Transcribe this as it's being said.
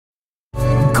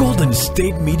Golden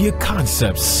State Media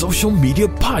Concepts social media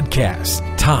podcast.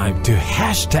 Time to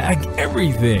hashtag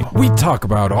everything. We talk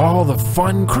about all the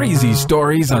fun, crazy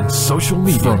stories on social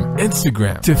media. From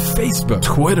Instagram to Facebook,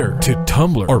 Twitter to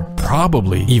Tumblr, or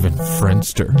probably even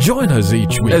Friendster. Join us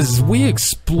each week as we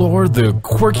explore the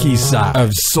quirky side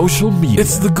of social media.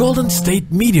 It's the Golden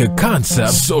State Media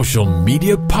Concepts social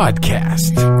media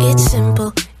podcast. It's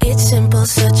simple,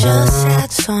 such a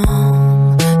sad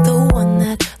song.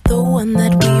 The one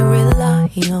that we rely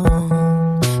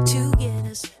on to get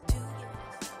us.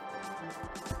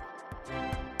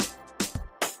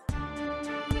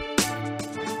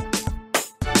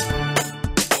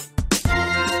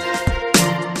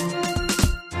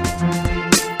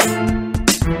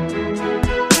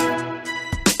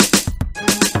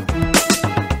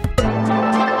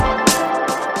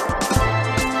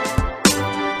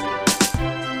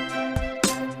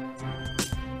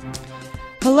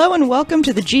 Hello and welcome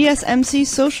to the GSMC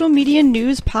Social Media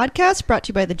News Podcast brought to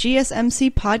you by the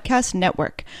GSMC Podcast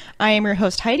Network. I am your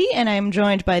host Heidi and I am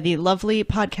joined by the lovely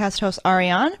podcast host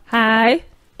Arianne. Hi.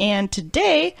 And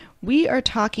today we are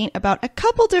talking about a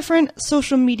couple different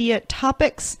social media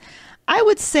topics. I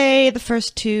would say the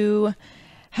first two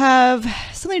have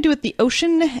something to do with the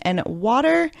ocean and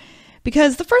water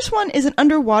because the first one is an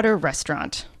underwater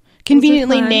restaurant.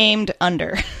 Conveniently named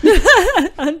Under.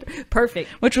 Perfect.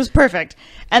 Which was perfect.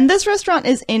 And this restaurant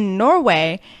is in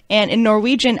Norway, and in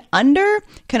Norwegian, Under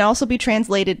can also be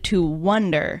translated to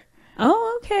wonder.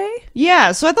 Oh, okay.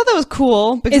 Yeah, so I thought that was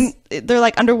cool because they're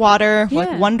like underwater, Yeah.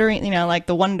 like wondering, like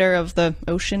the wonder of the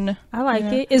ocean. I like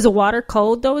it. Is the water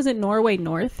cold though? Is it Norway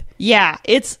North? Yeah,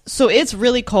 it's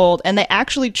really cold, and they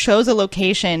actually chose a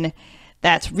location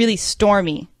that's really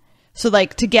stormy. So,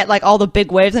 to get, all the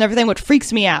big waves and everything, which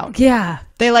freaks me out. Yeah.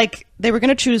 They were going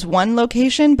to choose one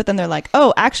location, but then they're like,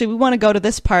 oh, actually, we want to go to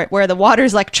this part where the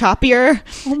water's, choppier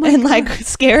and,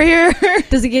 scarier.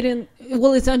 Does it get in?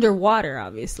 Well, it's underwater,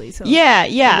 obviously. So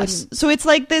Yeah. So it's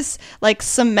this,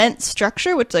 cement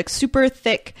structure with, super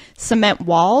thick cement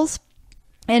walls.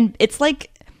 And it's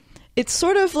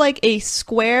sort of like a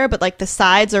square, but, the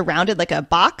sides are rounded like a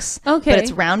box. Okay. But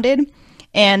it's rounded.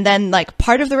 And then,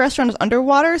 part of the restaurant is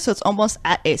underwater, so it's almost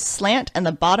at a slant, and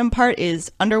the bottom part is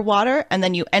underwater, and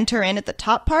then you enter in at the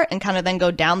top part and kind of then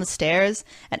go down the stairs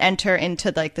and enter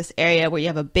into, this area where you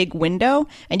have a big window,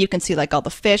 and you can see, all the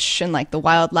fish and, the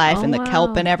wildlife and the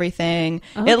kelp and everything.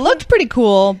 Okay. It looked pretty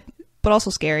cool, but also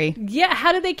scary. Yeah,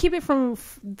 how did they keep it from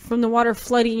the water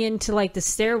flooding into, the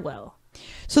stairwell?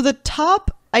 So the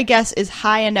top, I guess, is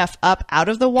high enough up out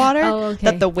of the water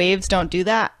that the waves don't do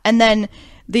that. And then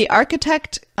the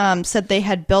architect said they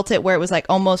had built it where it was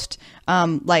almost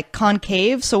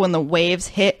concave. So when the waves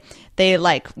hit, they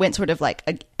went sort of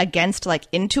against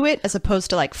into it as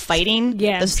opposed to fighting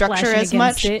the structure as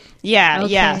much. Yeah.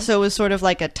 Okay. Yeah. So it was sort of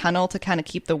like a tunnel to kind of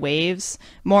keep the waves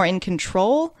more in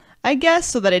control, I guess,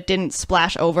 so that it didn't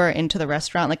splash over into the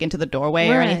restaurant, into the doorway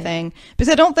or anything. Because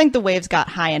I don't think the waves got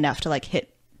high enough to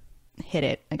hit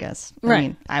it, I guess. Right. I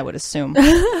mean, I would assume.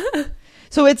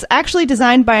 So it's actually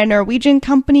designed by a Norwegian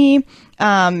company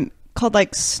called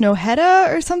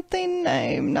Snøhetta or something.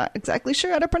 I'm not exactly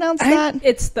sure how to pronounce that.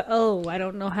 It's the O. I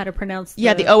don't know how to pronounce the...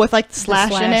 Yeah, the O with the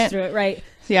slash in it. Through it. Right.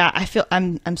 Yeah,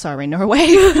 I'm sorry, Norway.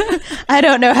 I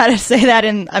don't know how to say that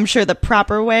in, I'm sure, the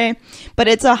proper way. But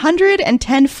it's a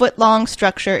 110-foot long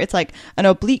structure. It's an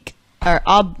oblique or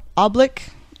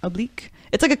oblique.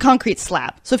 It's like a concrete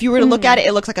slab. So if you were to look at it,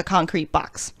 it looks like a concrete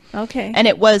box. Okay. And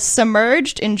it was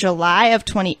submerged in July of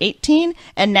 2018,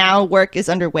 and now work is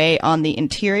underway on the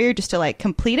interior just to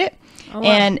complete it. Oh, wow.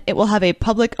 And it will have a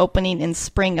public opening in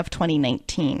spring of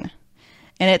 2019.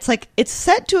 And it's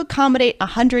set to accommodate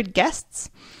 100 guests,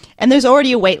 and there's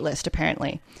already a wait list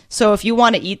apparently. So if you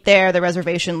want to eat there, the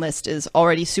reservation list is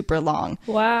already super long.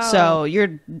 Wow. So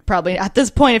you're probably at this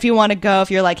point, if you want to go,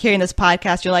 if you're hearing this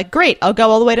podcast, you're great, I'll go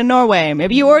all the way to Norway.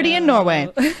 Maybe you're already in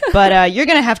Norway, but you're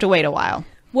going to have to wait a while.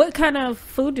 What kind of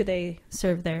food do they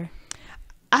serve there?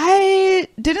 I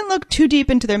didn't look too deep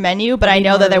into their menu, but I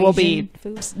know that there will be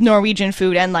Norwegian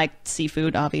food and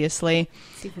seafood, obviously.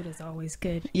 Seafood is always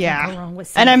good. Yeah. Can't go wrong with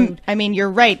seafood. And I mean,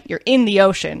 you're right. You're in the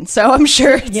ocean, so I'm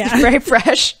sure it's very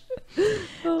fresh.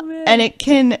 Oh man. And it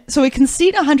can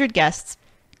seat 100 guests,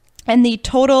 and the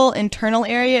total internal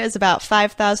area is about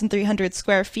 5,300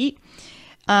 square feet.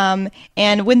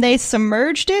 And when they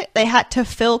submerged it, they had to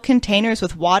fill containers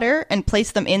with water and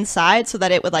place them inside so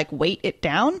that it would weight it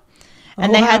down.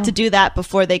 And they had to do that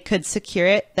before they could secure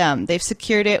it. They've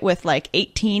secured it with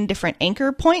 18 different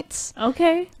anchor points.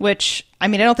 Okay. Which, I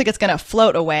mean, I don't think it's going to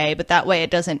float away, but that way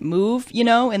it doesn't move,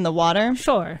 in the water.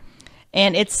 Sure.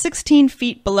 And it's 16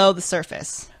 feet below the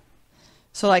surface.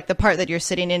 So like the part that you're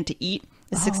sitting in to eat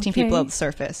is 16 feet okay. below the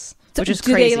surface, So which is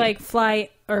do crazy. they like fly?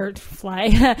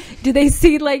 Do they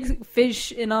see like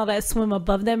fish and all that swim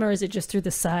above them, or is it just through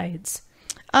the sides?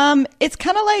 It's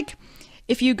kind of like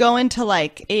if you go into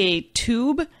like a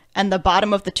tube and the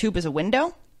bottom of the tube is a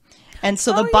window. And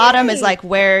so the bottom is like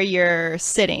where you're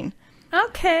sitting.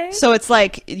 Okay. So it's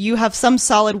like you have some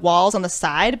solid walls on the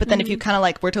side, but then if you kind of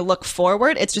like were to look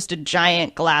forward, it's just a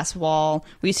giant glass wall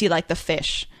where you see like the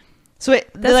fish. So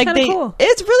That's like kinda cool.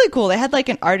 It's really cool. They had like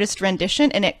an artist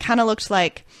rendition, and it kind of looked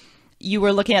like you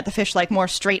were looking at the fish like more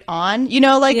straight on. You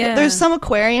know, like there's some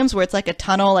aquariums where it's like a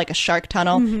tunnel, like a shark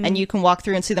tunnel, and you can walk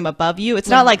through and see them above you. It's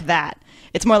not like that.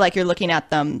 It's more like you're looking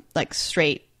at them like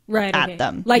straight at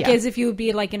them. Like as if you would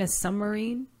be like in a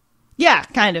submarine? Yeah,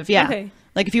 kind of, yeah. Okay.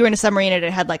 Like if you were in a submarine and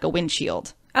it had like a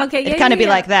windshield. Okay, It'd kind of be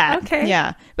like that. Okay.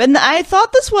 Yeah. But I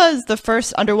thought this was the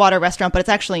first underwater restaurant, but it's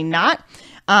actually not.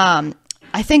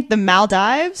 I think the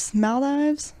Maldives?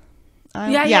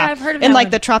 Yeah, I've heard of in that like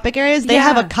one. the tropic areas, they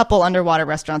have a couple underwater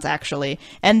restaurants actually,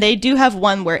 and they do have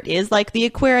one where it is like the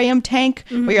aquarium tank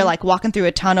where you're like walking through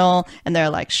a tunnel and there are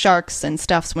like sharks and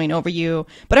stuff swimming over you.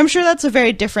 But I'm sure that's a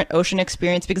very different ocean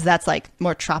experience because that's like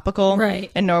more tropical,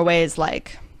 Right. And Norway is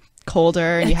like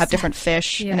colder and you have different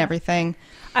fish and everything.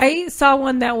 I saw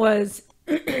one that was,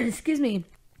 excuse me,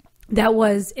 that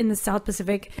was in the South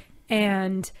Pacific,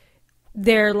 and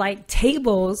they're like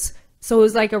tables. So it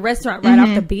was like a restaurant right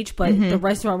off the beach, but the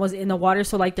restaurant was in the water.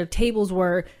 So like their tables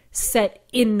were set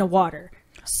in the water.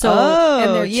 So,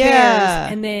 and their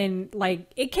chairs. And then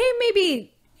like it came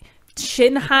maybe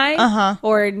shin high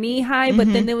or knee high,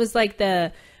 but then there was like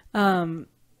the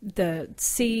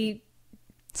sea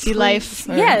life.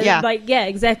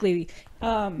 Exactly.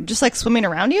 Just like swimming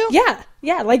around you?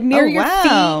 Yeah, like near your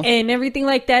feet and everything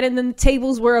like that. And then the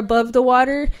tables were above the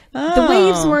water. The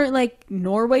waves weren't like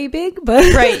Norway big,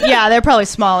 but right. Yeah, they're probably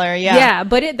smaller. Yeah. Yeah,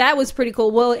 but that was pretty cool.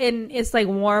 Well, and it's like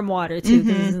warm water too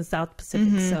because it's in the South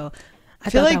Pacific. So I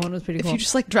feel thought like that one was pretty cool. if you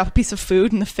just like drop a piece of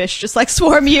food and the fish just like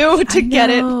swarm you to get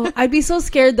it. I'd be so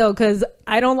scared though because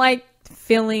I don't like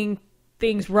feeling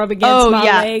things rub against my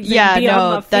legs. Yeah, and be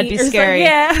on my feet that'd be or scary.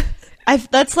 something. Yeah.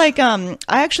 That's like I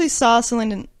actually saw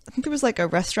something. I think there was like a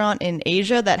restaurant in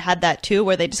Asia that had that too,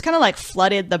 where they just kind of like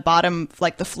flooded the bottom,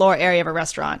 like the floor area of a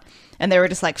restaurant, and there were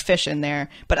just like fish in there.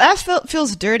 But that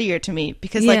feels dirtier to me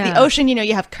because like the ocean, you know,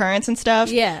 you have currents and stuff,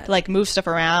 to like move stuff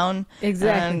around.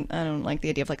 Exactly. I don't like the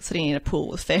idea of like sitting in a pool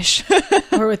with fish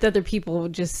Or with other people,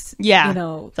 just you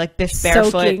know, like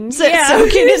barefoot, soaking in there,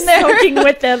 soaking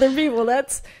with the other people.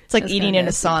 It's like eating in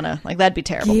a sauna. Like that'd be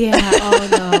terrible. Yeah.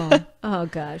 Oh no. Oh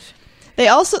gosh.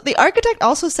 The architect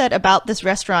also said about this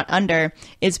restaurant under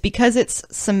is because it's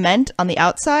cement on the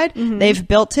outside, they've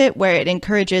built it where it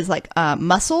encourages like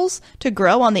mussels to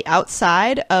grow on the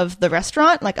outside of the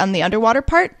restaurant, like on the underwater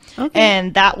part. Okay.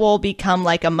 And that will become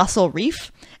like a mussel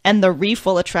reef, and the reef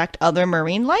will attract other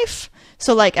marine life.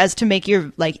 So like as to make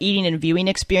your like eating and viewing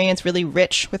experience really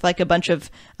rich with like a bunch of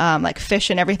like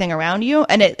fish and everything around you.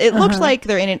 And it looks like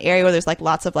they're in an area where there's like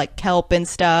lots of like kelp and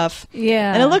stuff.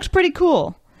 Yeah. And it looks pretty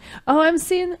cool. Oh, I'm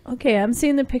seeing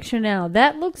the picture now.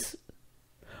 That looks,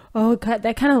 God,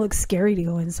 that kind of looks scary to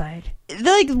go inside.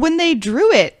 Like when they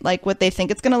drew it, like what they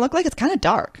think it's going to look like, it's kind of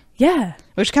dark. Yeah.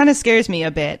 Which kind of scares me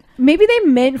a bit. Maybe they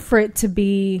meant for it to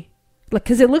be, like,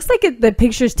 because it looks like the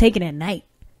picture's taken at night.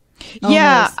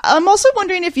 Yeah. Almost. I'm also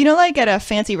wondering if, you know, like at a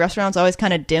fancy restaurant, it's always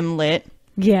kind of dim lit.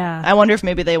 Yeah. I wonder if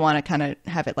maybe they want to kind of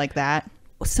have it like that.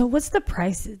 So what's the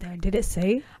price there? Did it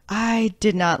say? I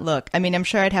did not look. I mean, I'm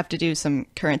sure I'd have to do some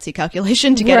currency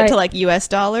calculation to get it to like US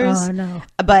dollars. Oh, no.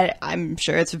 But I'm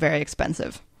sure it's very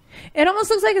expensive. It almost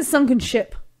looks like a sunken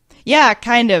ship. Yeah,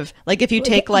 kind of. Like if you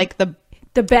take like the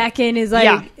back end is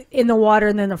like in the water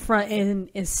and then the front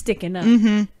end is sticking up.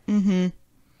 Mm-hmm. Mm-hmm.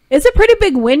 It's a pretty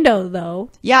big window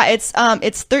though. Yeah, it's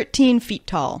 13 feet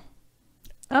tall.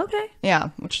 Okay. Yeah,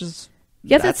 which is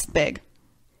that's big.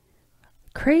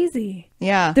 Crazy.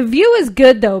 Yeah. The view is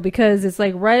good though because it's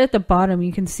like right at the bottom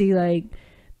you can see like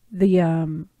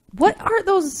the what are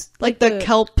those like the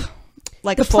kelp,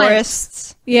 like the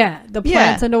forests. Plants. Yeah, the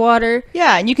plants underwater.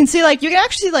 Yeah, and you can see like you can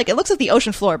actually like it looks like the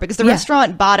ocean floor because the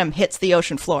restaurant bottom hits the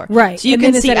ocean floor. Right. So you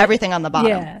can see everything on the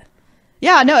bottom. Yeah.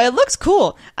 Yeah, no, it looks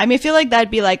cool. I mean, I feel like that'd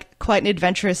be like quite an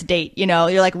adventurous date, you know?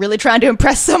 You're like really trying to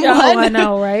impress someone. Oh, I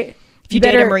know, right? If you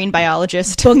date a marine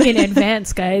biologist. Book in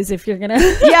advance, guys, if you're gonna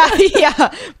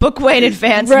yeah. Book way in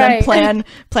advance and then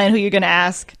plan who you're gonna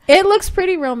ask. It looks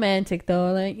pretty romantic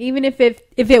though. Like even if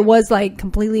it was like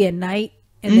completely at night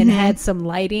and then had some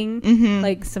lighting,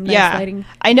 like some nice lighting.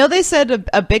 I know they said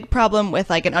a big problem with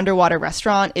like an underwater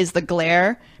restaurant is the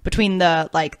glare between the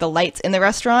lights in the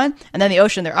restaurant and then the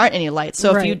ocean. There aren't any lights.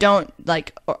 So if you don't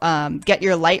get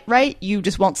your light right, you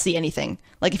just won't see anything.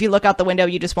 Like if you look out the window,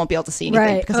 you just won't be able to see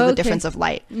anything because of the difference of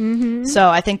light. Mm-hmm. So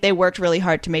I think they worked really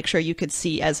hard to make sure you could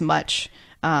see as much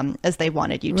as they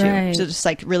wanted you to. So just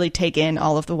like really take in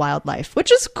all of the wildlife,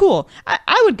 which is cool.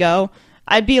 I would go.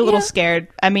 I'd be a little scared.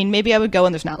 I mean, maybe I would go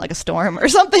when there's not like a storm or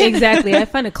something. Exactly. I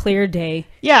find a clear day.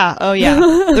 Yeah. Oh, yeah.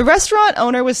 The restaurant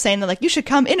owner was saying that like you should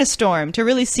come in a storm to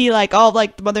really see like all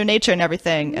like Mother Nature and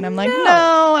everything. And I'm like,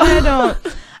 no,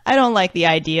 I don't like the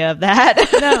idea of that.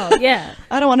 No, yeah.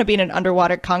 I don't want to be in an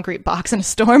underwater concrete box in a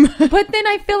storm. But then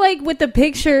I feel like with the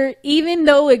picture, even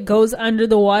though it goes under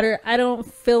the water, I don't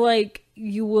feel like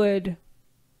you would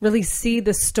really see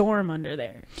the storm under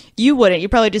there. You wouldn't. You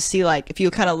probably just see like if you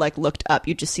kind of like looked up,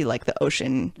 you just see like the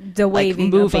ocean, the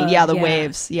waving, moving. above, yeah, the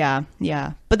waves. Yeah,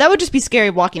 yeah. But that would just be scary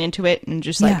walking into it and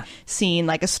just like seeing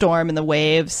like a storm and the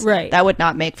waves. Right. That would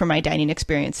not make for my dining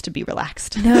experience to be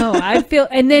relaxed. No, I feel.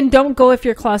 And then don't go if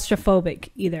you're claustrophobic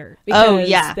either.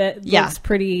 Because that looks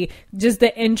pretty. Just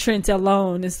the entrance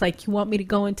alone is like, you want me to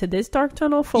go into this dark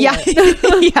tunnel for what?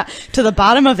 Yeah, to the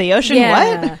bottom of the ocean.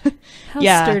 Yeah. What? How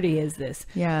sturdy is this?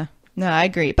 Yeah. No, I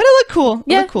agree. But it looked cool.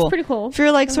 Yeah, cool. It's pretty cool. If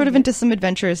you're like sort of into some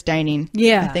adventurous dining,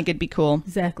 I think it'd be cool.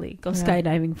 Exactly. Go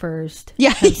skydiving first.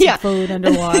 Yeah. Have some food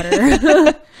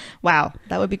underwater. Wow.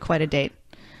 That would be quite a date.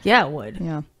 Yeah, it would.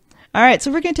 Yeah. All right.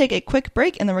 So we're going to take a quick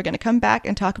break and then we're going to come back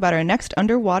and talk about our next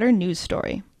underwater news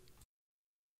story.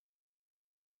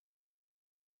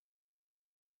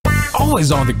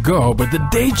 Always on the go, but the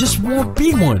day just won't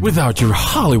be one without your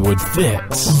Hollywood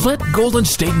fix. Let Golden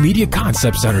State Media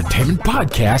Concepts Entertainment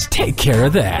Podcast take care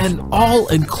of that. An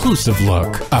all-inclusive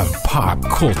look of pop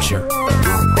culture.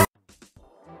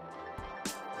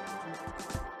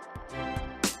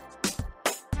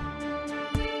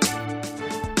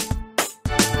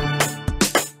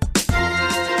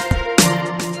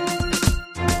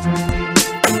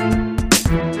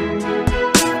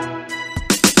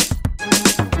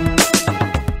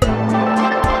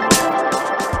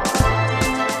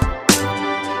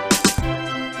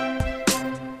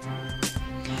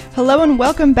 Hello and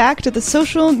welcome back to the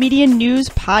Social Media News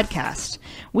Podcast.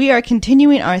 We are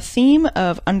continuing our theme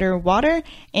of underwater,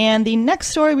 and the next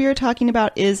story we are talking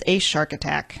about is a shark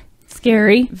attack.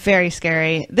 Scary. Very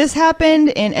scary. This happened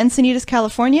in Encinitas,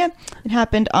 California. It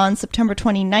happened on September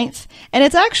 29th, and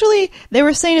it's actually, they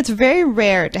were saying it's very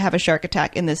rare to have a shark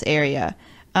attack in this area.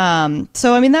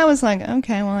 So I mean that was like,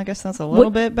 okay, well I guess that's a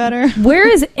little bit better. Where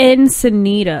is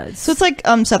Encinitas? So it's like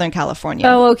Southern California.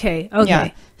 Oh, okay.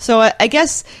 Yeah. So I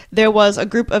guess there was a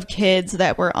group of kids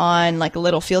that were on like a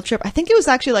little field trip. I think it was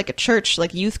actually like a church,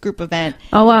 like youth group event.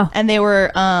 Oh wow. And they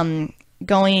were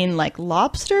going like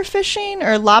lobster fishing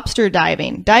or lobster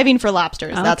diving for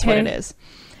lobsters. Okay. That's what it is.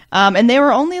 And they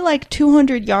were only like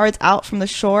 200 yards out from the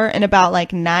shore in about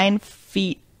like 9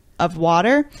 feet of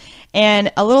water.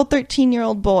 And a little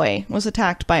 13-year-old boy was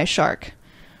attacked by a shark.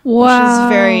 Wow. Which is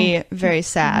very, very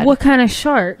sad. What kind of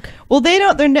shark? Well, they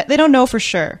don't know for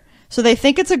sure. So they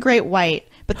think it's a great white,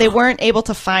 but they weren't able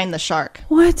to find the shark.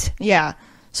 What? Yeah.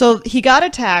 So he got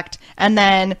attacked, and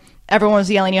then everyone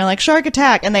was yelling, like, shark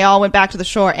attack, and they all went back to the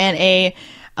shore, and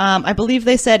I believe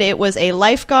they said it was a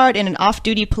lifeguard and an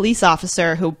off-duty police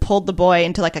officer who pulled the boy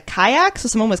into like a kayak. So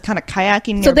someone was kind of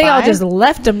kayaking nearby. So they all just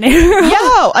left him there.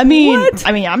 Yeah, I mean,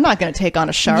 I'm not going to take on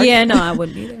a shark. Yeah, no, I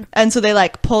wouldn't either. And so they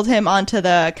like pulled him onto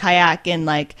the kayak and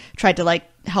like tried to like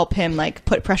help him like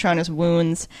put pressure on his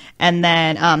wounds, and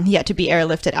then he had to be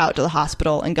airlifted out to the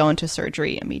hospital and go into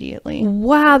surgery immediately.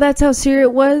 Wow, that's how serious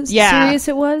it was? Yeah. Serious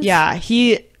it was? Yeah,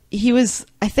 he was,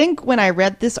 I think when I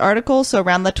read this article, so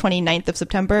around the 29th of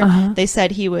September, they said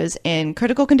he was in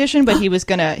critical condition, but he was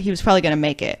probably gonna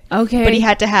make it. Okay. But he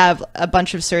had to have a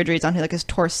bunch of surgeries on his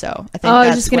torso. I think I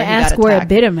was just gonna ask where I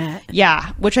bit him at.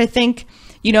 Yeah, which I think,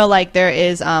 like there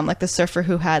is like the surfer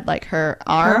who had like her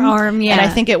arm. Yeah. And I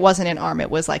think it wasn't an arm, it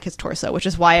was like his torso, which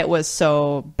is why it was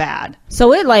so bad.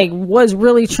 So it like was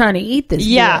really trying to eat this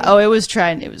Yeah. boy. Oh, it was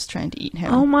trying to eat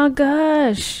him. Oh my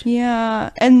gosh.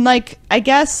 Yeah. And like, I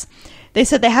guess they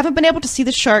said they haven't been able to see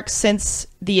the shark since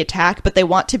the attack, but they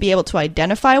want to be able to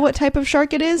identify what type of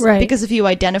shark it is. Right. Because if you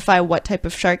identify what type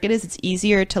of shark it is, it's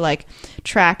easier to like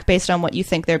track based on what you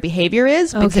think their behavior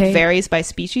is, because it varies by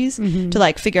species, to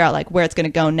like figure out like where it's going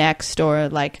to go next, or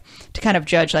like to kind of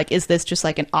judge like, is this just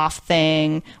like an off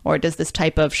thing, or does this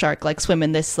type of shark like swim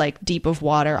in this like deep of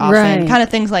water often, kind of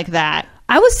things like that.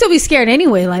 I would still be scared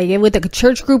anyway, like with the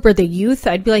church group or the youth.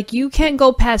 I'd be like, you can't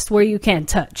go past where you can't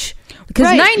touch.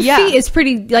 Because 9 feet is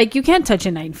pretty, like, you can't touch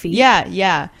in 9 feet.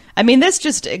 Yeah. I mean, this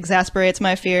just exasperates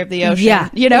my fear of the ocean. Yeah.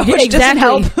 You know, which doesn't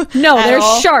help. No, at there's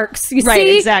all. sharks. You Right,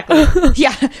 see? exactly.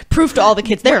 Yeah, proof to all the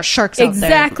kids there are sharks out there.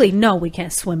 Exactly. No, we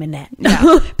can't swim in that.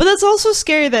 Yeah. But that's also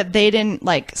scary that they didn't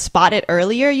like spot it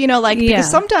earlier, you know, like because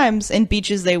sometimes in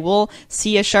beaches they will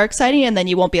see a shark sighting and then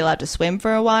you won't be allowed to swim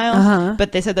for a while.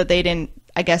 But they said that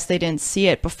I guess they didn't see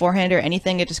it beforehand or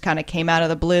anything. It just kind of came out of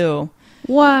the blue.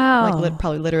 Wow. Like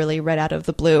probably literally right out of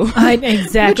the blue.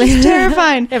 Exactly. Which is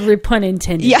terrifying. Every pun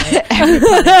intended. Yeah. Every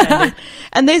pun intended.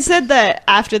 And they said that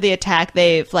after the attack,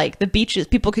 they've like the beaches,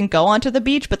 people can go onto the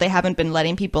beach, but they haven't been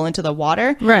letting people into the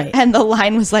water. Right. And the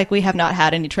line was like, we have not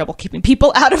had any trouble keeping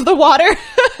people out of the water.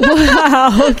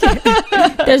 Wow. Okay.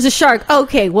 There's a shark.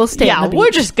 Okay, we'll stay on the beach.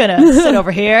 We're just going to sit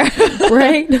over here.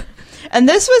 Right. And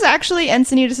this was actually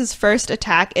Encinitas' first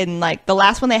attack in like the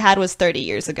last one they had was 30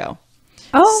 years ago.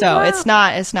 Oh, so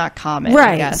wow. it's not common,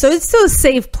 right? I guess. So it's still a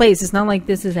safe place. It's not like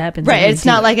this has happened. Right. It's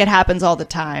not like it happens all the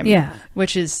time. Yeah.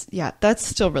 Which is that's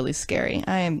still really scary.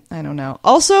 I don't know.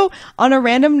 Also, on a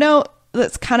random note,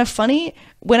 that's kind of funny.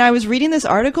 When I was reading this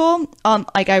article,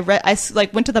 I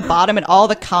went to the bottom and all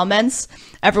the comments,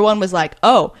 everyone was like,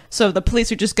 "Oh, so the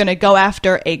police are just going to go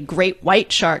after a great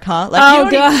white shark, huh?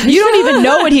 Like, you don't even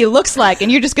know what he looks like,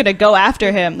 and you're just going to go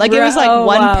after him." Like, it was like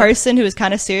one person who was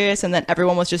kind of serious, and then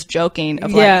everyone was just joking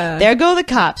of like, "There go the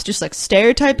cops, just like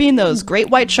stereotyping those great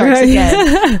white sharks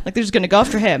again." Like they're just going to go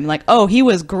after him. Like, "Oh, he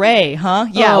was gray, huh?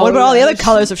 Yeah. What about all the other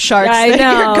colors of sharks that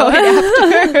you're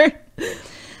going after?"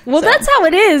 Well, that's how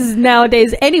it is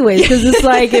nowadays anyways, because it's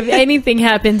like if anything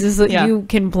happens, is like you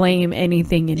can blame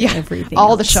anything and everything.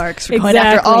 All the sharks. We're going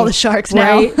after all the sharks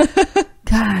now. Right?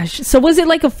 Gosh. So was it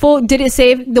like a full, did it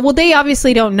say, well, they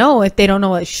obviously don't know if they don't know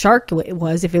what shark it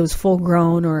was, if it was full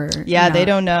grown or not. They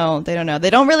don't know. They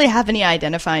don't really have any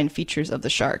identifying features of the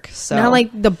shark. So not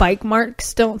like the bike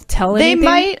marks don't tell anything? They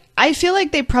might. I feel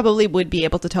like they probably would be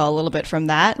able to tell a little bit from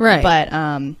that. Right.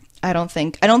 But, I don't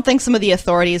think some of the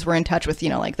authorities were in touch with,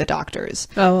 like the doctors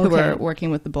who were working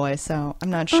with the boy. So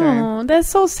I'm not sure. Oh, that's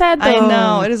so sad though. I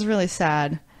know. It is really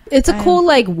sad. It's a cool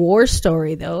like war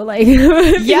story though. Like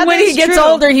when he gets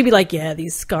older, he'd be like, "Yeah,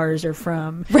 these scars are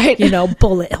from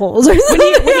bullet holes." Or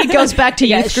when he goes back to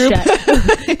youth group,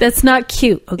 that's not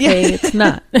cute. Okay, it's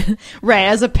not. Right.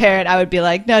 As a parent, I would be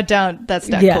like, "No, don't. That's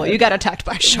not cool. You got attacked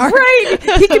by a shark." Right.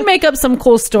 He can make up some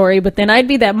cool story, but then I'd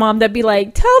be that mom that'd be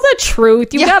like, "Tell the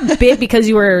truth. You got bit because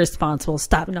you were irresponsible.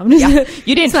 Stop." No,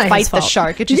 you didn't fight the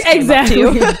shark. It just came up to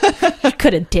you. You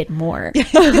could have did more.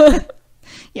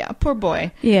 Yeah, poor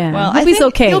boy. Yeah. Well, I think he's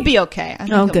okay. He'll be okay. I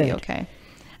think he'll be okay.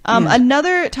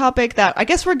 Another topic that I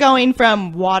guess we're going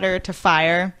from water to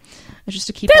fire, just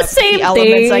to keep up the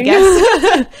elements, I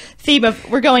guess.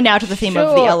 We're going now to the theme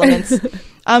of the elements.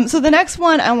 So the next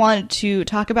one I wanted to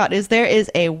talk about is there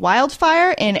is a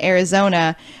wildfire in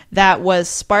Arizona that was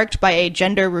sparked by a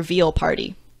gender reveal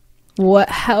party. What?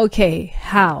 How? Okay.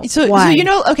 How? So Why?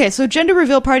 So gender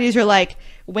reveal parties are like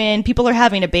when people are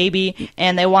having a baby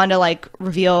and they want to like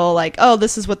reveal like, oh,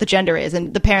 this is what the gender is,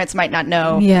 and the parents might not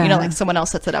know. Like someone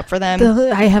else sets it up for them.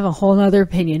 I have a whole other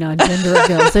opinion on gender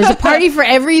reveals. There's a party for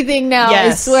everything now.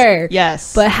 Yes, I swear.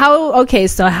 Yes. But how? Okay,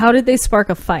 so how did they spark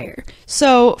a fire?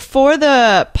 So for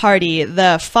the party,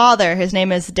 the father, his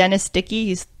name is Dennis Dickey.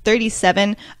 He's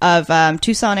 37 of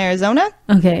Tucson, Arizona.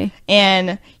 Okay.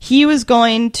 And he was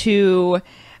going to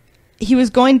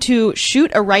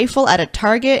shoot a rifle at a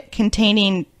target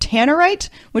containing tannerite,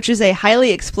 which is a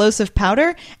highly explosive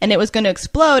powder, and it was going to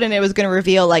explode, and it was going to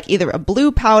reveal like either a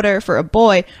blue powder for a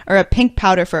boy or a pink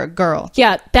powder for a girl.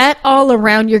 Yeah, that all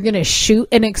around you're going to shoot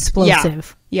an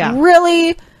explosive. Yeah.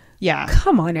 Really? Yeah.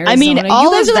 Come on, Arizona. I mean, you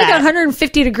guys are like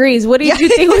 150 degrees. What did you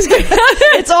think was going to happen?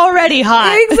 It's already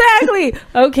hot. Exactly.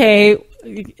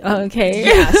 Okay.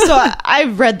 Yeah. So I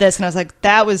read this and I was like,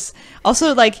 that was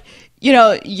also like,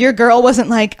 your girl wasn't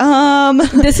like,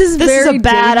 this is a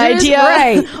bad idea.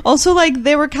 Right. Also, like,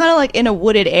 they were kind of like in a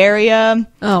wooded area.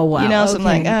 Oh, wow. So I'm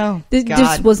like, oh, this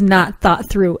just was not thought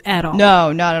through at all.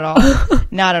 No, not at all.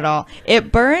 Not at all.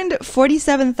 It burned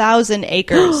 47,000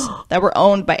 acres that were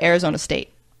owned by Arizona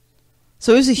State.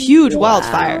 So it was a huge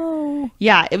wildfire.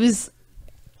 Yeah, it was,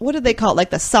 what did they call it? Like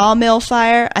the sawmill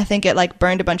fire. I think it like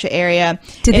burned a bunch of area.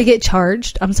 Did they get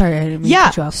charged? I'm sorry, I didn't mean to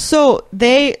cut you off. So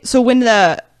when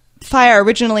the fire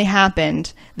originally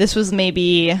happened, this was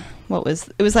maybe it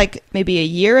was like maybe a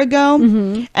year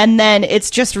ago, and then it's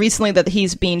just recently that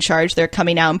he's being charged. They're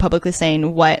coming out and publicly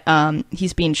saying what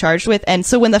he's being charged with. And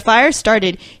so when the fire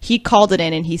started, he called it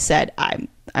in and he said, I'm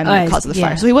the cause of the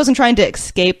fire. So he wasn't trying to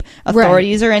escape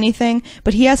authorities or anything,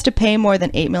 but he has to pay more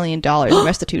than $8 million in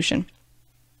restitution.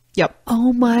 Yep.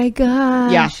 Oh my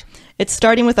gosh. Yeah. It's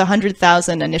starting with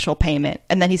 $100,000 initial payment,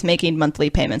 and then he's making monthly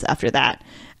payments after that.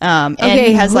 And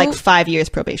he has like 5 years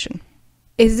probation.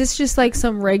 Is this just like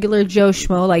some regular Joe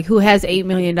Schmo, like who has $8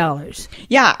 million?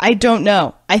 Yeah, I don't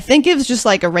know. I think it was just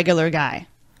like a regular guy.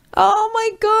 Oh my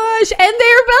gosh. And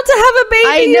they're about to have a baby.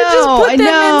 I You just know, put I them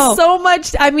know. in so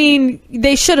much. I mean,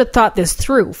 they should have thought this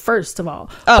through, first of all.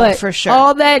 Oh, but for sure.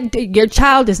 All that, your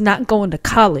child is not going to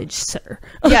college, sir.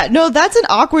 Yeah, no, that's an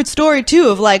awkward story too,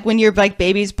 of like when your like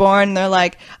baby's born and they're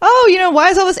like, oh, you know,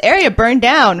 why is all this area burned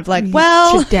down? Like,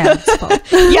 well, It's your dad's fault.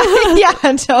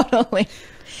 yeah, totally.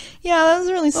 Yeah, that was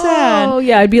really sad. Oh,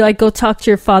 yeah. I'd be like, go talk to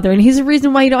your father. And he's the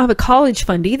reason why you don't have a college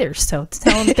fund either. So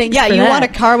tell him thanks Yeah, for you that. want a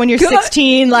car when you're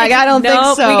 16? Like, I don't think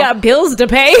so. We got bills to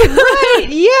pay. Right,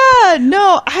 yeah,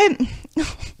 no,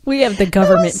 We have the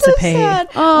government so to pay. sad.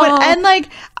 Oh. And like,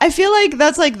 I feel like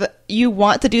that's like you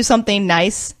want to do something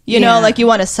nice, you Yeah. know, like you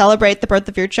want to celebrate the birth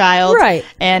of your child, Right.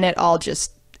 And it all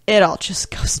just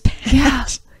goes bad. Yeah.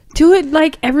 Do it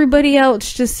like everybody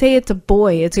else. Just say it's a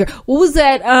boy. It's a girl. What was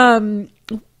that?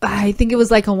 I think it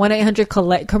was like a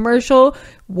 1-800-COLLECT commercial.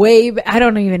 I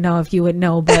don't even know if you would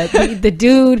know, but the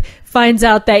dude finds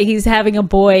out that he's having a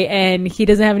boy and he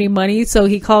doesn't have any money, so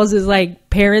he calls his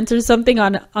like parents or something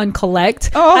on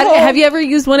Collect. Oh. Have you ever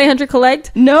used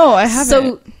 1-800-COLLECT? No, I haven't.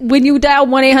 So when you dial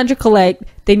 1-800-COLLECT,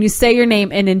 then you say your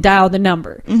name and then dial the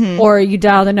number, or you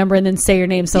dial the number and then say your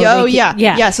name. So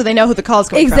yeah. So they know who the call's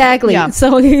going exactly. from. Yeah.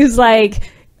 So he's like,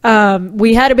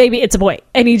 we had a baby, it's a boy,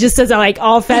 and he just says it like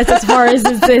all fast as far as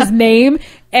his name.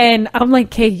 And I'm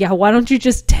like, hey, yeah, why don't you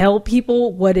just tell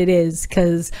people what it is?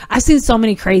 Because I've seen so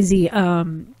many crazy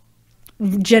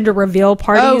gender reveal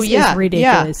parties. Oh, yeah, It's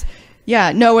ridiculous.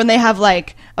 Yeah, no, when they have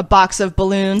like a box of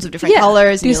balloons of different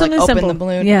colors and do you like something open simple. the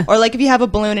balloon. Yeah. Or like if you have a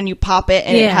balloon and you pop it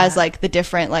and it Yeah. has like the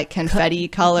different like confetti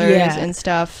colors Yeah. and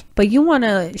stuff. But you want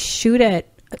to shoot at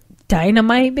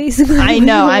dynamite, basically? I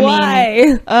know. I Why?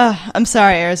 mean, I'm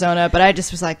sorry, Arizona, but I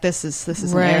just was like, this is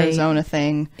Right. an Arizona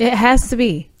thing. It has to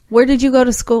be. Where did you go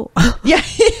to school? Yeah.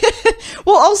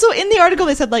 Well, also in the article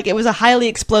they said like it was a highly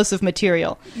explosive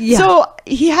material. Yeah. So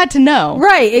he had to know.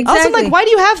 Right, exactly. Also, I'm like, why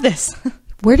do you have this?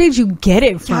 Where did you get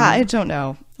it from? Yeah, I don't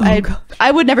know. God.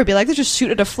 I would never be like, let's just shoot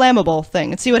at a flammable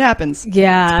thing and see what happens.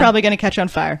 Yeah. It's probably going to catch on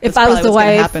fire. If That's I was probably the what's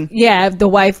gonna wife, happen. if the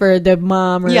wife or the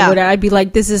mom or Yeah. whatever, I'd be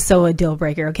like, this is so a deal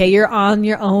breaker. Okay, you're on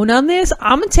your own on this.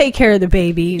 I'm gonna take care of the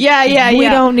baby. Yeah. We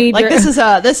don't need like your...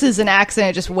 this is an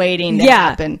accident just waiting to Yeah,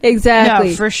 happen. exactly.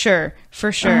 No, for sure.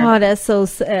 Oh, that's so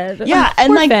sad. Yeah, and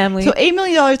Poor like family. so $8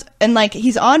 million, and like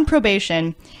he's on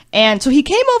probation, and so he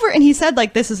came over and he said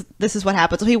like this is what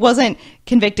happened. So he wasn't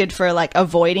convicted for like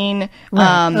avoiding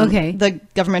the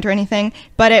government or anything,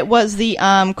 but it was the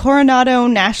Coronado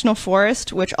National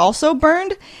Forest, which also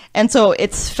burned, and so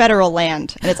it's federal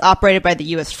land and it's operated by the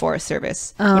U.S. Forest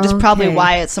Service, which is probably Okay.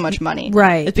 why it's so much money.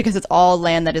 Right. It's because it's all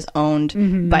land that is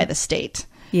owned by the state.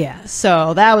 Yeah.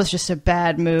 So that was just a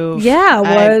bad move. Yeah, it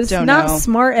was I don't not know.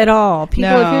 smart at all. People,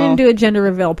 if you're No. going to do a gender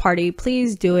reveal party,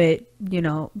 please do it,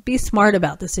 be smart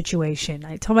about the situation.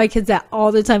 I tell my kids that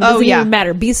all the time. It doesn't even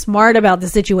matter. Be smart about the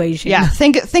situation. Yeah,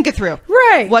 think it through.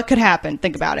 Right. What could happen?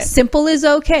 Think about it. Simple is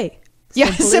okay.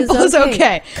 Yeah, simple is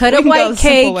okay. Cut We a can go white the simple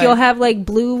cake. way. You'll have like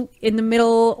blue in the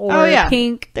middle or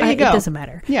pink. There you go. It doesn't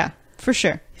matter. Yeah, for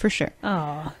sure.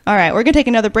 Oh. All right, we're going to take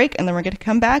another break, and then we're going to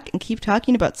come back and keep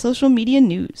talking about social media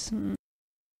news.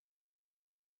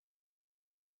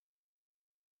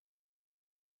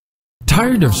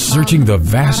 Tired of searching the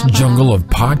vast jungle of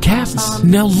podcasts?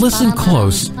 Now listen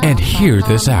close and hear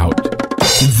this out.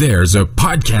 There's a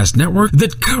podcast network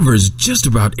that covers just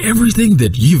about everything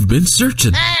that you've been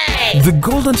searching. The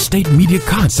Golden State Media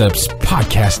Concepts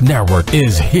Podcast Network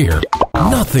is here.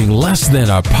 Nothing less than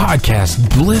a podcast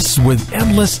bliss with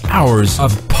endless hours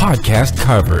of podcast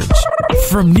coverage.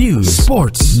 From news,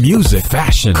 sports, music,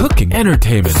 fashion, cooking,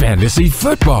 entertainment, fantasy,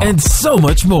 football, and so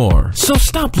much more. So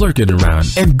stop lurking around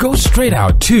and go straight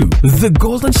out to the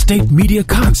Golden State Media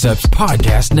Concepts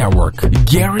Podcast Network.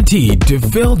 Guaranteed to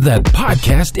fill that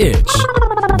podcast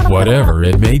itch. Whatever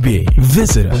it may be,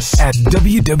 visit us at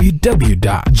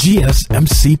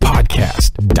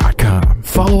www.gsmcpodcast.com.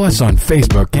 Follow us on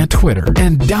Facebook and Twitter,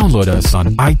 and download us on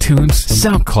iTunes,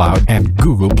 SoundCloud, and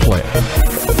Google Play.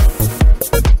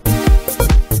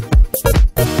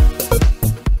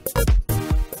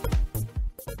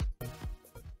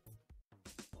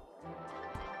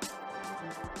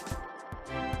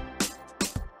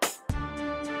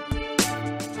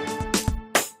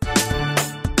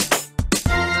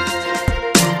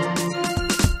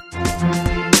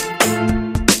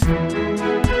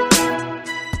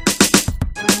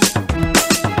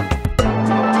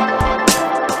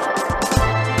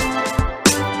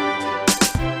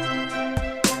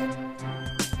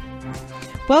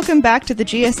 Welcome back to the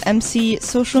GSMC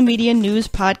Social Media News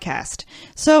Podcast.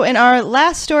 So in our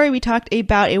last story, we talked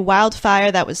about a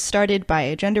wildfire that was started by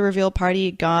a gender reveal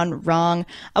party gone wrong.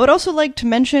 I would also like to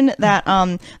mention that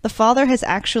the father has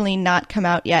actually not come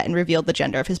out yet and revealed the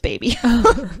gender of his baby.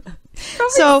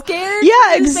 So scared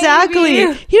yeah, exactly.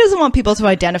 baby. He doesn't want people to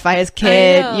identify his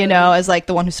kid, as like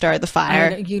the one who started the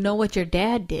fire. You know what your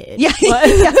dad did. Yeah, yeah,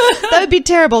 that would be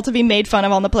terrible to be made fun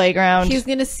of on the playground. He's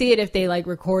gonna see it if they like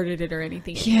recorded it or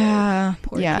anything. Yeah,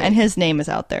 Poor yeah, kid. and his name is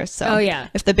out there. So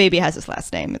if the baby has his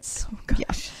last name, it's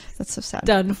that's so sad.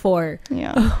 Done for.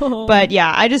 Yeah, but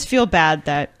yeah, I just feel bad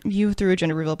that you threw a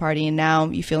gender reveal party and now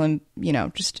you feel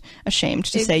just ashamed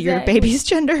to say your baby's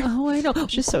gender. Oh, I know.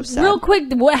 It's just so sad. Real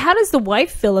quick, how does the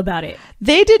wife feel about it?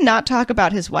 They did not talk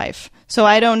about his wife, so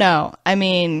I don't know. I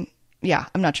mean, yeah,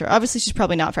 I'm not sure. Obviously, she's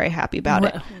probably not very happy about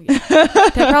it.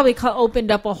 That probably opened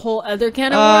up a whole other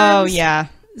can of worms. Oh, yeah.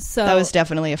 So that was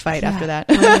definitely a fight after that.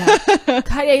 Oh,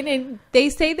 God, and they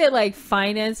say that like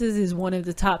finances is one of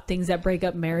the top things that break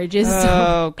up marriages. Oh,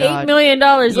 so God. $8 million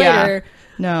later.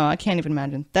 No, I can't even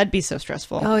imagine. That'd be so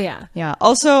stressful. Oh, yeah. Yeah.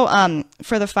 Also,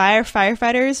 for the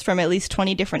firefighters from at least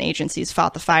 20 different agencies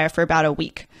fought the fire for about a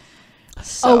week.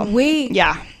 So, a week?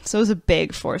 Yeah. So it was a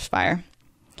big forest fire.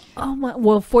 Oh my!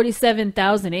 Well,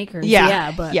 47,000 acres.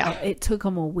 Yeah, but it took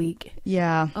them a week.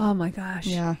 Yeah. Oh my gosh.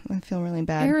 Yeah, I feel really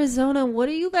bad. Arizona, what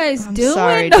are you guys I'm doing?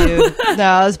 sorry, dude.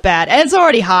 No, it was bad, and it's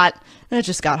already hot, and it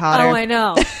just got hotter. Oh, I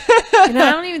know. And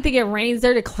I don't even think it rains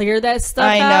there to clear that stuff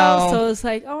I know. out. So it's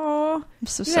like, oh, I'm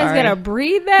so you sorry. guys gotta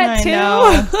breathe that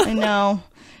too. I know.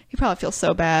 You probably feel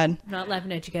so bad. I'm not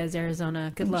laughing at you guys,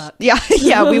 Arizona. Good luck.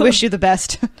 Yeah, we wish you the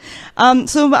best.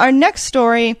 So our next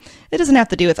story, it doesn't have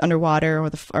to do with underwater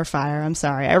or fire. I'm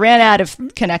sorry. I ran out of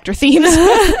connector themes.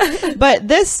 But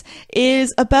this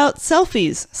is about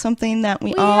selfies, something that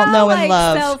we all know and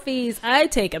love. Selfies. I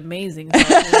take amazing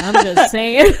selfies. I'm just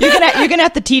saying. You're gonna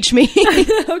have to teach me.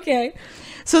 Okay.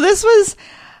 So this is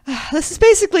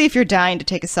basically if you're dying to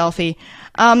take a selfie.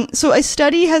 So a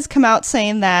study has come out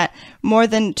saying that more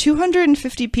than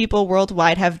 250 people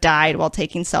worldwide have died while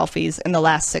taking selfies in the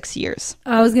last 6 years.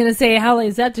 I was gonna say, how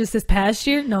is that? Just this past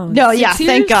year? No, yeah, 6 years?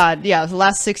 thank God. Yeah, the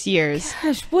last 6 years.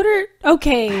 Gosh, how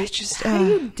do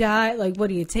you die? Like, what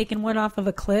are you taking one off of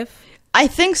a cliff? I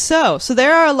think so. So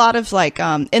there are a lot of like,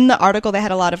 in the article, they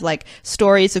had a lot of like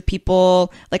stories of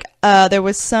people, like, there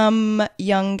was some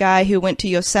young guy who went to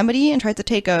Yosemite and tried to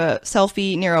take a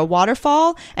selfie near a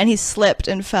waterfall and he slipped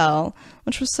and fell,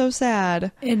 which was so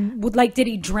sad. And did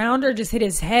he drown or just hit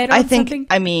his head on something?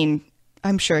 I mean,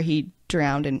 I'm sure he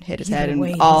drowned and hit his head Either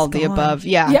way, and all he's the gone. above.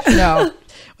 Yeah. No,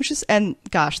 and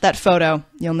gosh, that photo,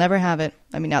 you'll never have it.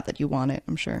 I mean, not that you want it,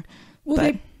 I'm sure. Well,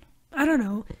 but I don't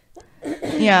know.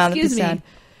 Yeah, that'd be sad.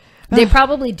 They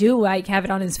probably do have it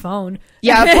on his phone.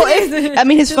 Yeah, I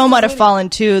mean, his phone might have fallen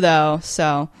too, though.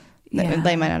 So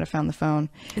they might not have found the phone.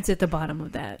 It's at the bottom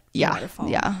of that waterfall.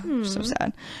 Yeah, so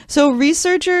sad. So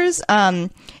researchers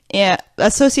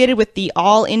associated with the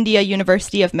All India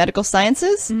University of Medical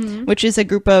Sciences, which is a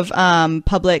group of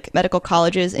public medical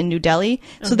colleges in New Delhi.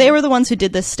 So they were the ones who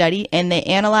did this study, and they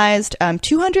analyzed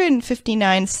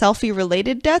 259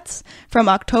 selfie-related deaths from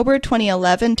October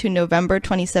 2011 to November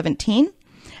 2017.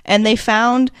 And they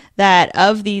found that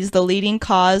of these, the leading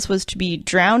cause was to be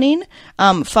drowning,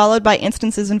 followed by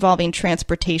instances involving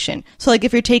transportation. So, like,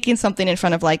 if you're taking something in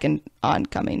front of, like, an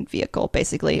oncoming vehicle,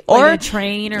 basically. Or like a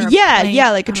train or a plane.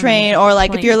 Yeah, like a train. Or,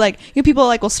 like, if you're, like, people,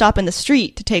 like, will stop in the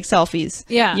street to take selfies.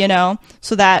 Yeah.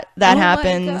 So that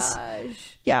happens. My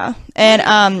gosh. Yeah.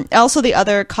 And also the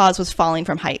other cause was falling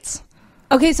from heights.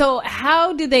 Okay, so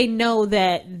how do they know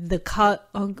that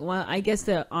well, I guess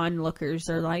the onlookers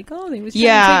are like, oh, they was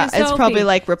trying to take a selfie. It's probably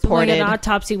like reported. So, like, an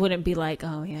autopsy wouldn't be like,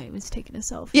 oh yeah, he was taking a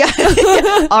selfie.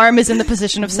 Yeah. Arm is in the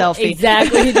position of selfie.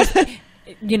 Exactly. He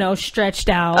just, stretched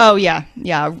out. Oh yeah,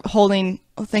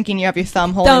 thinking you have your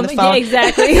thumb holding the phone. Yeah,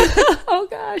 exactly. Oh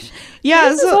gosh. Yeah,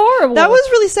 this is horrible. That was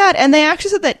really sad. And they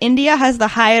actually said that India has the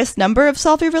highest number of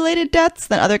selfie-related deaths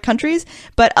than other countries.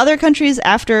 But other countries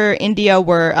after India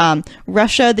were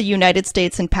Russia, the United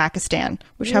States, and Pakistan,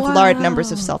 which have large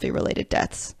numbers of selfie-related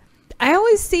deaths. I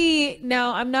always see,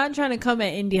 now I'm not trying to come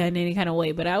at India in any kind of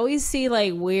way, but I always see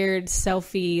like weird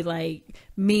selfie like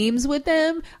memes with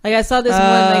them. Like I saw this one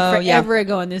like forever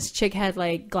ago, and this chick had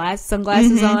like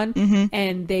sunglasses on,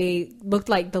 and they looked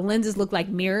like, the lenses looked like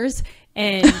mirrors.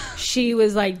 And she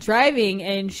was like driving,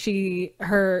 and she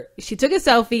took a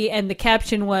selfie, and the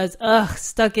caption was, "Ugh,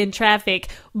 stuck in traffic."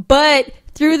 But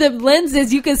through the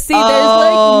lenses, you can see there's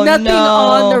like nothing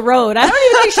on the road. I don't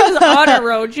even think she was on a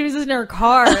road. She was just in her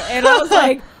car, and I was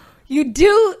like, "You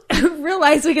do."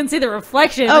 realize we can see the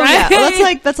reflection. Oh right? yeah,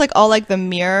 well, that's like all like the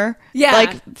mirror. Yeah.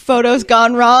 Like photos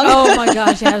gone wrong. Oh my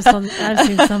gosh, I've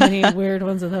seen so many weird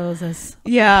ones of those.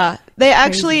 Yeah, they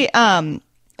actually.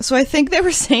 So I think they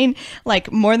were saying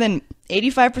like more than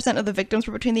 85% of the victims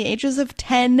were between the ages of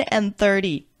 10 and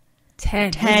 30.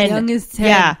 10. As young as 10.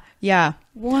 Yeah. Yeah.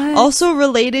 What? Also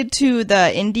related to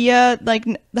the India, like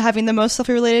having the most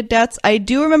selfie-related deaths, I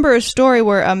do remember a story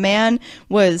where a man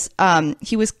was,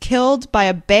 he was killed by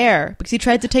a bear because he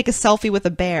tried to take a selfie with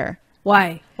a bear.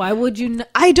 Why? Why would you?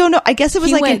 I don't know. I guess it was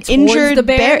He like an went towards injured the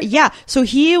bear? Yeah. So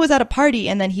he was at a party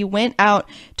and then he went out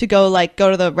to go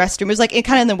to the restroom. It was like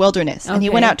kind of in the wilderness. And he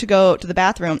went out to go to the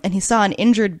bathroom and he saw an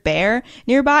injured bear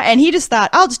nearby and he just thought,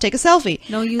 I'll just take a selfie.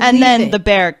 No, you And leave then it. the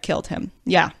bear killed him.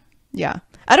 Yeah. Yeah.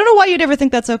 I don't know why you'd ever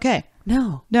think that's okay.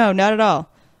 No. No, not at all.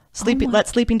 Let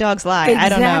sleeping dogs lie.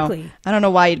 Exactly. I don't know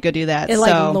why you'd go do that. It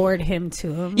like lured him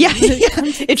to him. Yeah,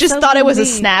 it just thought it was a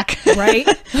snack. Right?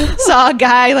 Saw a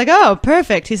guy like, oh,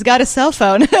 perfect. He's got a cell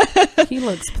phone. He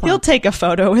looks plump. He'll take a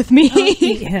photo with me. I'll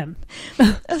eat him.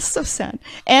 That's so sad.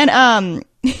 And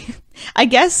I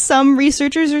guess some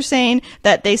researchers are saying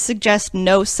that they suggest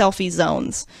no selfie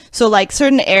zones. So like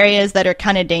certain areas that are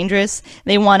kind of dangerous,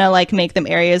 they want to like make them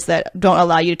areas that don't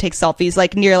allow you to take selfies,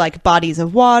 like near like bodies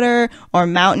of water or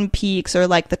mountain peaks or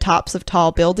like the tops of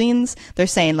tall buildings. They're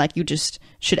saying like you just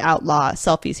should outlaw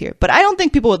selfies here. But I don't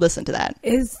think people would listen to that.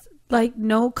 Is like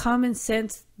no common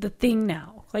sense the thing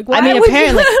now? Like, I mean,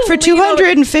 apparently for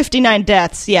 259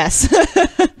 deaths, yes.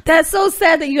 That's so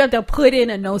sad that you have to put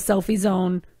in a no selfie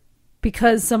zone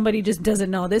because somebody just doesn't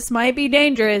know. This might be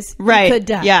dangerous. Right. You could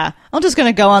die. Yeah. I'm just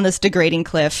going to go on this degrading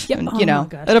cliff. Yep. And, Oh you know, my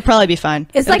gosh. it'll probably be fine.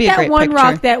 It's It'll like be a that great one picture.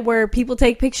 rock that where people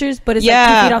take pictures, but it's like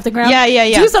Yeah. 2 feet off the ground.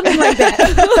 Yeah. Do something like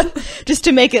that. Just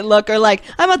to make it look, or like,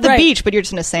 I'm at the Right. beach, but you're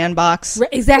just in a sandbox.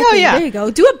 Exactly. Oh, yeah. There you go.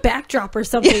 Do a backdrop or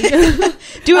something.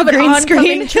 Do a Of an green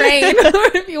oncoming screen. train.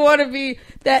 Or if you want to be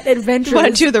that adventurous. Want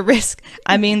to do the risk.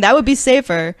 I mean, that would be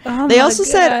safer. Oh They my also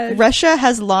said gosh. Russia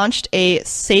has launched a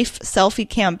safe selfie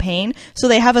campaign. So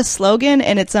they have a slogan,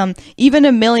 and it's even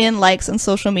 1 million likes on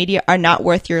social media are not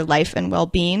worth your life and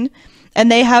well-being.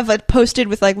 And they have it posted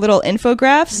with like little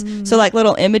infographics, so like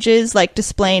little images like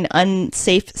displaying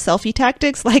unsafe selfie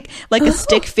tactics, like a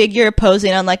stick figure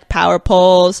posing on like power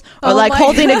poles or Oh like my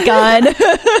holding a gun.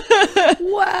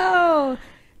 Wow.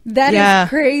 That Yeah. is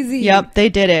crazy. Yep, they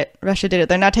did it. Russia did it.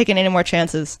 They're not taking any more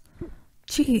chances.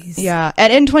 Jeez. Yeah,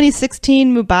 and in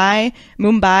 2016,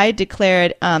 Mumbai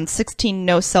declared 16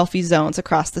 no selfie zones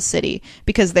across the city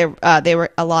because they were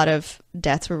a lot of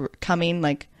deaths were coming.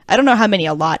 Like I don't know how many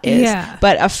a lot is, Yeah.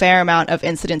 but a fair amount of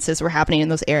incidences were happening in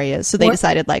those areas. So they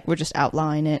decided like we're just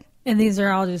outlawing it. And these are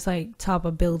all just like top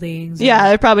of buildings. Yeah,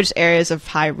 they're probably just areas of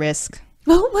high risk.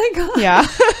 Oh my God. Yeah.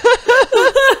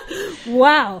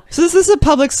 Wow. So this is a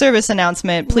public service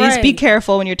announcement. Please be Right.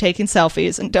 careful when you're taking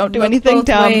selfies and don't do Look anything both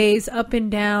dumb. ways, up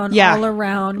and down, Yeah. all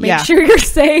around. Make Yeah. sure you're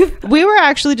safe. We were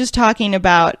actually just talking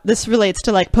about, this relates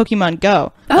to like Pokemon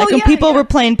Go. Oh, Like when yeah, people yeah. were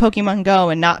playing Pokemon Go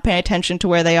and not paying attention to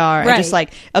where they are and Right. just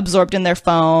like absorbed in their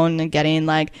phone and getting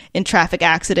like in traffic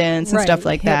accidents and Right. stuff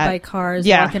like Hit that. by cars,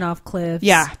 Yeah. walking off cliffs.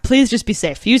 Yeah, please just be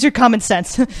safe. Use your common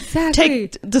sense. Exactly.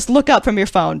 Just look up from your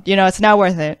phone. You know, it's not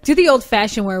worth it. Do the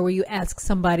old-fashioned where you ask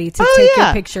somebody to Oh, take yeah.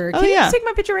 your picture. Oh, Can yeah. you take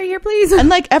my picture right here, please? And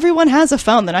like everyone has a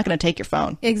phone. They're not going to take your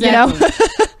phone. Exactly. You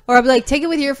know? Or I'll be like, take it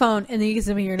with your phone, and then you can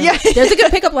send me your number. Yeah. There's a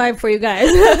good pickup line for you guys.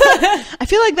 I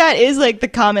feel like that is like the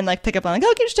common like pickup line. Like,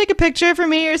 oh, can you just take a picture for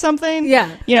me or something? Yeah.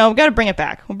 You know, we've got to bring it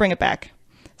back. We'll bring it back.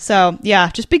 So yeah,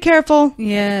 just be careful.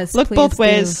 Yes. Look please both do.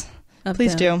 ways. Up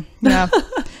Please down. do. Yeah.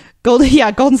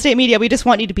 Golden State Media. We just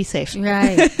want you to be safe.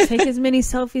 Right. Take as many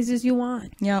selfies as you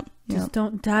want. Yep. Just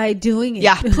don't die doing it.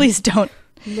 Yeah. Please don't.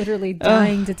 Literally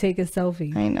dying to take a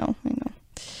selfie. I know.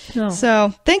 No.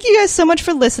 So thank you guys so much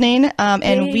for listening.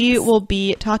 And we Thanks. will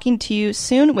be talking to you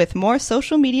soon with more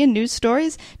social media news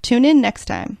stories. Tune in next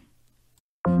time.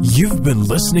 You've been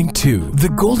listening to the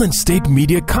Golden State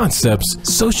Media Concepts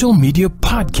Social Media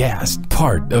Podcast,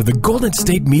 part of the Golden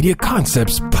State Media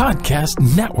Concepts Podcast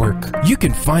Network. You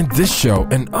can find this show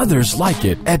and others like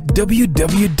it at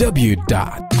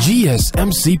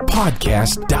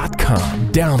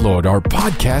www.gsmcpodcast.com. Download our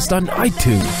podcast on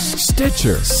iTunes,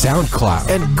 Stitcher, SoundCloud,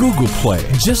 and Google Play.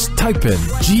 Just type in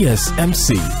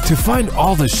GSMC to find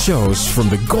all the shows from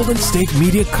the Golden State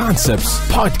Media Concepts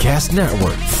Podcast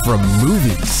Network, from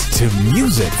movies to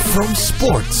music, from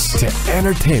sports to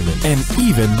entertainment, and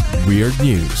even weird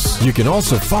news. You can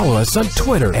also follow us on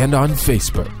Twitter and on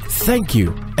Facebook. Thank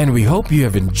you, and we hope you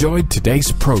have enjoyed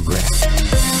today's program.